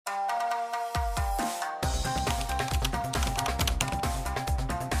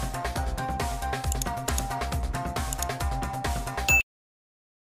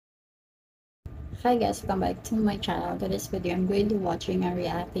Hi guys, welcome back to my channel. Today's video I'm going to watching and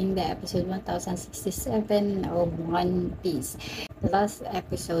reacting the episode 1067 of One Piece. The last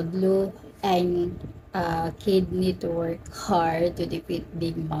episode, Lu and Kid need to work hard to defeat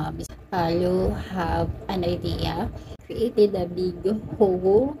Big Mom. Lu have an idea, created a big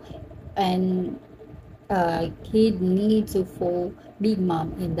hole, and Kid needs to fall Big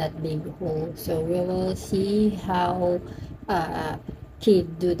Mom in that big hole. So we will see how uh,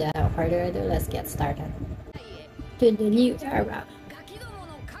 Kid do that. Without further ado, let's get started. To the new era.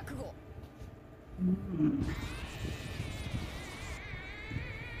 Mm.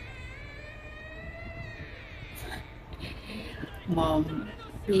 Mom,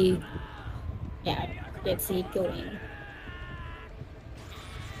 we, yeah, let's see it going.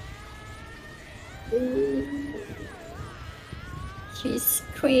 Ooh, she's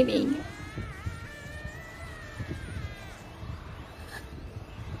screaming.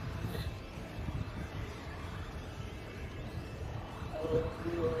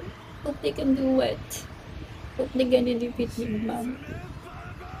 Hope they can do it. Hope they're gonna defeat Big Mom.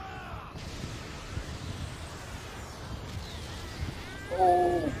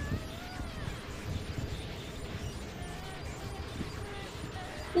 Oh.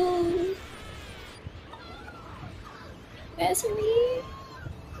 Oh. Misery.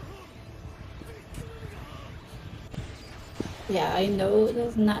 Yeah, I know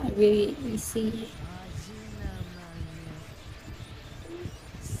that's not really easy.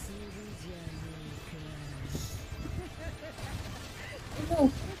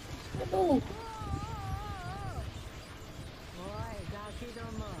 No, no.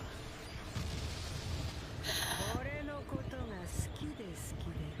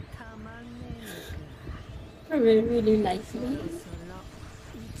 I really like me.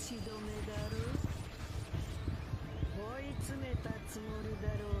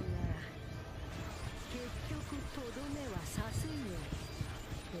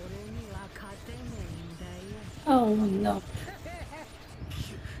 Oh no.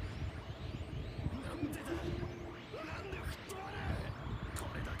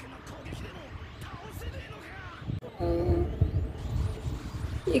 Oh,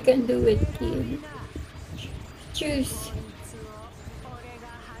 you can do it, kid. Choose.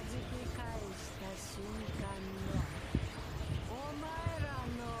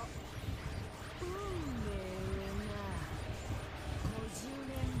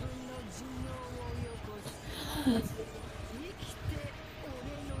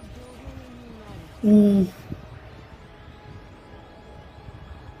 Mm,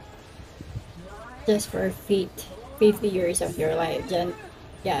 just for 50 years of your life, then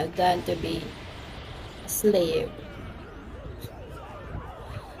yeah, than to be a slave.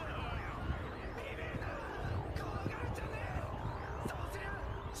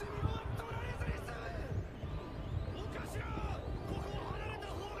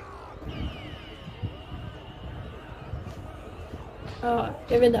 Oh,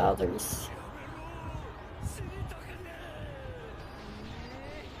 even the others.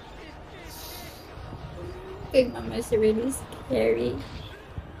 Big Mama is really scary.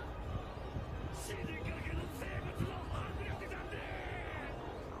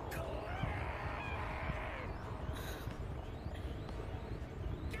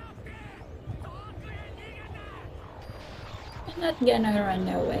 I'm not gonna run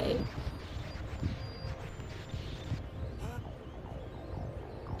away.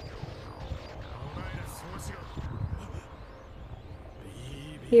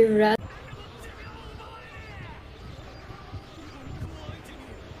 He ran.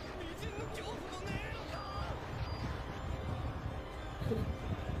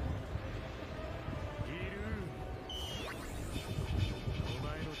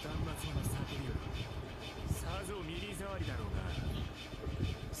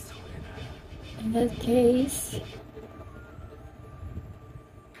 In that case,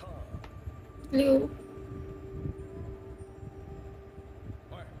 Blue.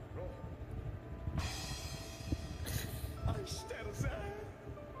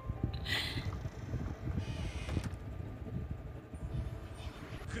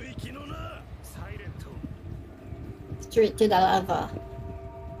 Straight to the lava.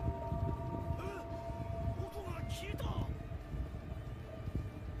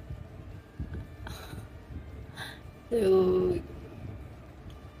 So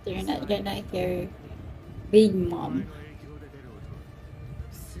they're not gonna hear Big Mom.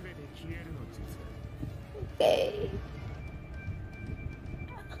 Okay.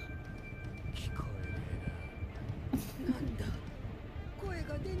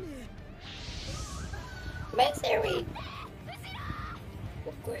 Misery.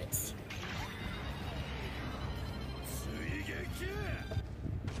 Of course.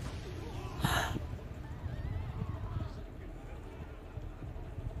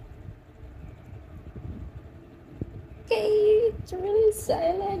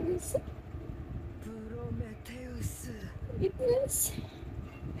 Silence. プロメテウス、 Goodness.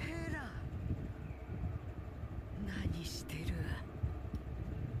 ヘラ、何してる？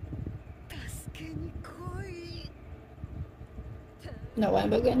助けに来い。 No one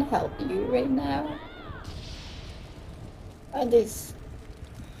but gonna help you right now. This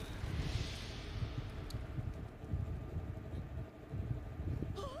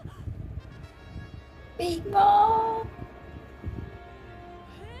big mom.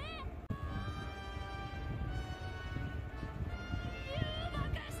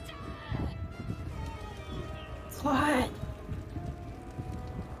 What?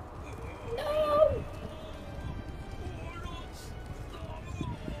 No.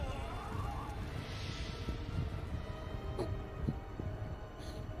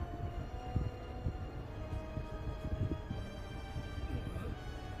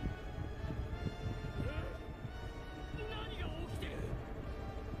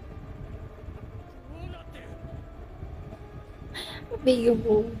 Big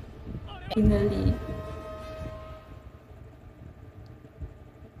mom. Finally.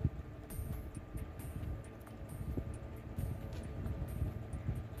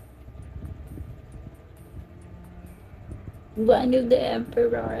 One of the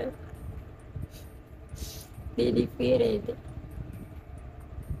emperor. They defeated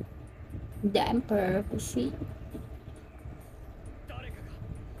the emperor. See? 誰かが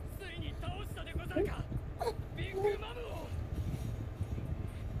ついに倒したでござるか。ビッグマムを。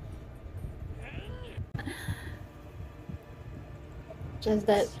 Just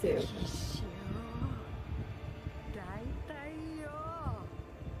that too. 一緒。大体よ。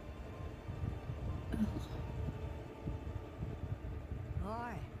お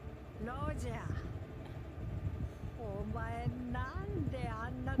い、ロジャー。お前なんであ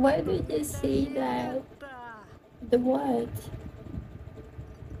んなこと Why did you say that? The what?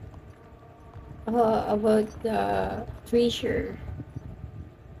 About the treasure.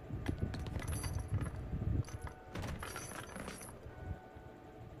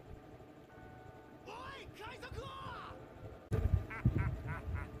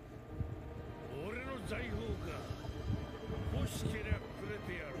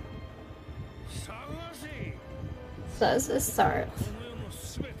 That's a start.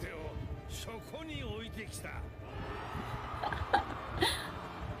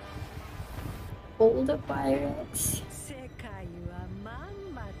 All the pirates. 世界はま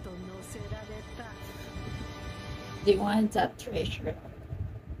んまと乗せられた。 They want that treasure.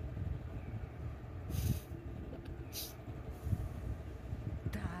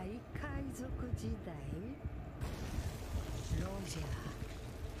 大海賊時代、ロジャー。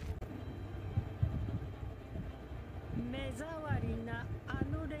目障りなあ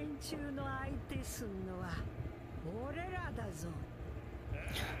の連中の相手すんのは俺らだぞ。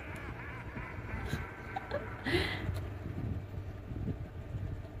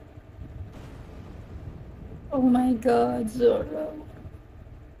 Oh my god, Zoro.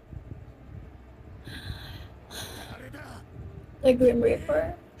 The Grim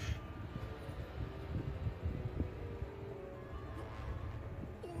Reaper.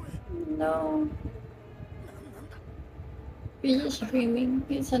 No. You're just dreaming.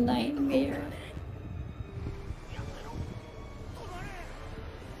 It's a nightmare.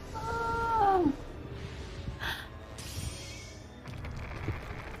 Ah.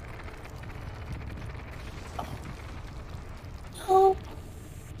 Oh.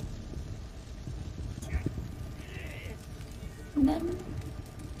 And then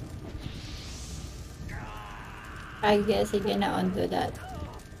I guess I cannot undo that.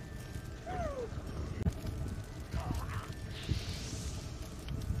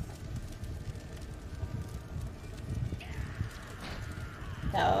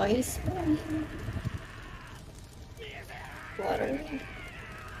 Now he's swimming. Water.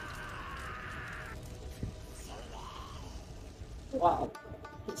 Wow,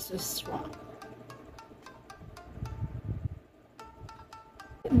 he's so strong.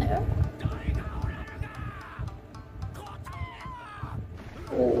 No.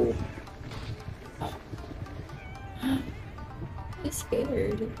 Oh. He's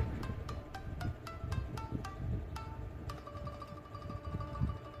scared.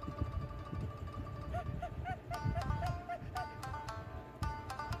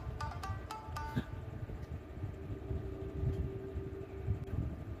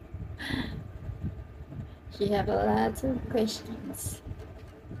 You have a lot of questions.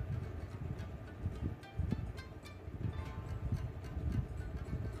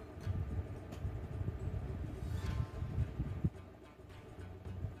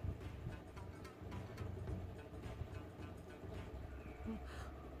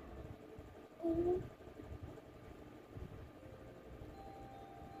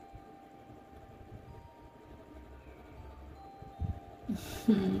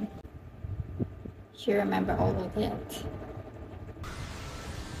 Hmm. She remember all of it.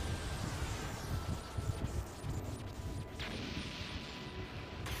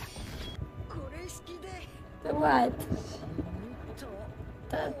 The what?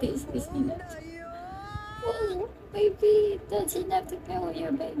 That is enough. Oh, baby, that's enough to kill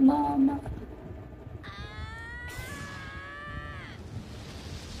your big mama.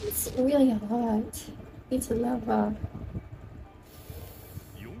 It's really hot. It's lava.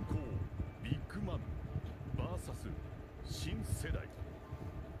 四皇ビッグマム VS 新世代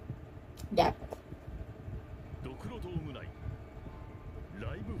Yep. ドクロドーム内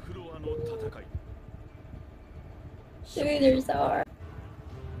ライブフロアの戦い The winners are.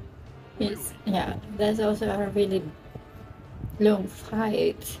 Yes, yeah, that's also a really long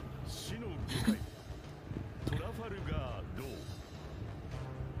fight. 死の舞台トラファルガーロー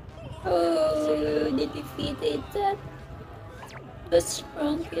Oh, they defeated the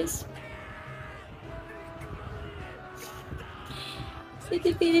strongest. They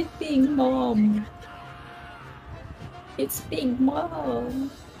defeated Big Mom. It's Big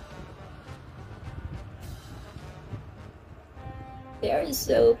Mom. They are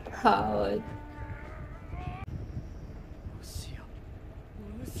so proud.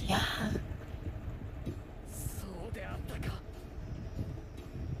 Yeah.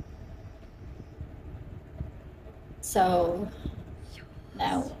 So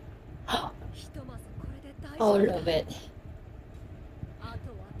now all of it.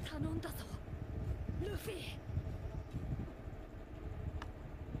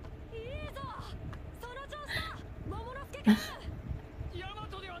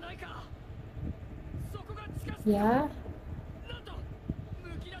 Yeah. なんと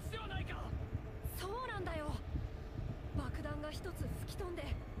むき出しではないか。そうなんだよ。爆弾が一つ吹き飛んで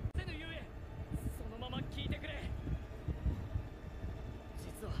せぬゆえそのまま聞いてくれ。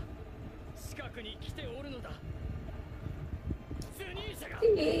実は近くに来ておるのだ。ズニーシャが。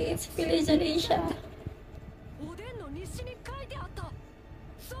It's Felicia. おでんの日誌に書いてあった。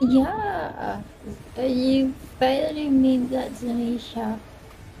Yeah. You finally meet that Zanisha.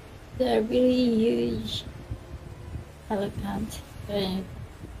 The really huge elephant. And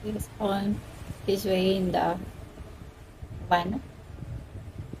he's on his way in the van.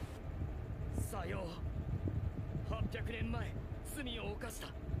 さよう。800年前罪を犯した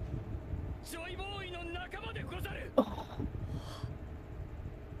ジョイボーイの仲間でござる。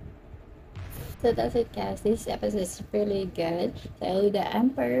 So that's it, guys. This episode is really good. So the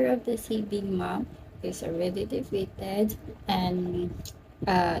Emperor of the Sea, Big Mom, is already defeated, and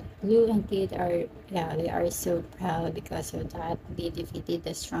Blue and Kate are, yeah, they are so proud because of that. They defeated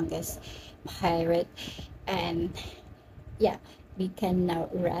the strongest pirate, and yeah, we can now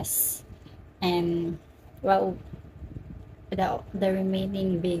rest. And well, the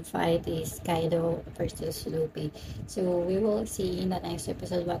remaining big fight is Kaido versus Luffy. So we will see in the next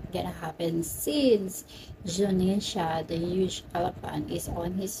episode what gonna happen since Junisha, the huge elephant, is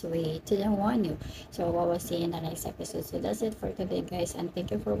on his way to the Wano. So we will see in the next episode. So that's it for today, guys, and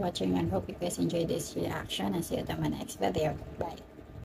thank you for watching, and hope you guys enjoyed this reaction, and see you in my next video. Bye.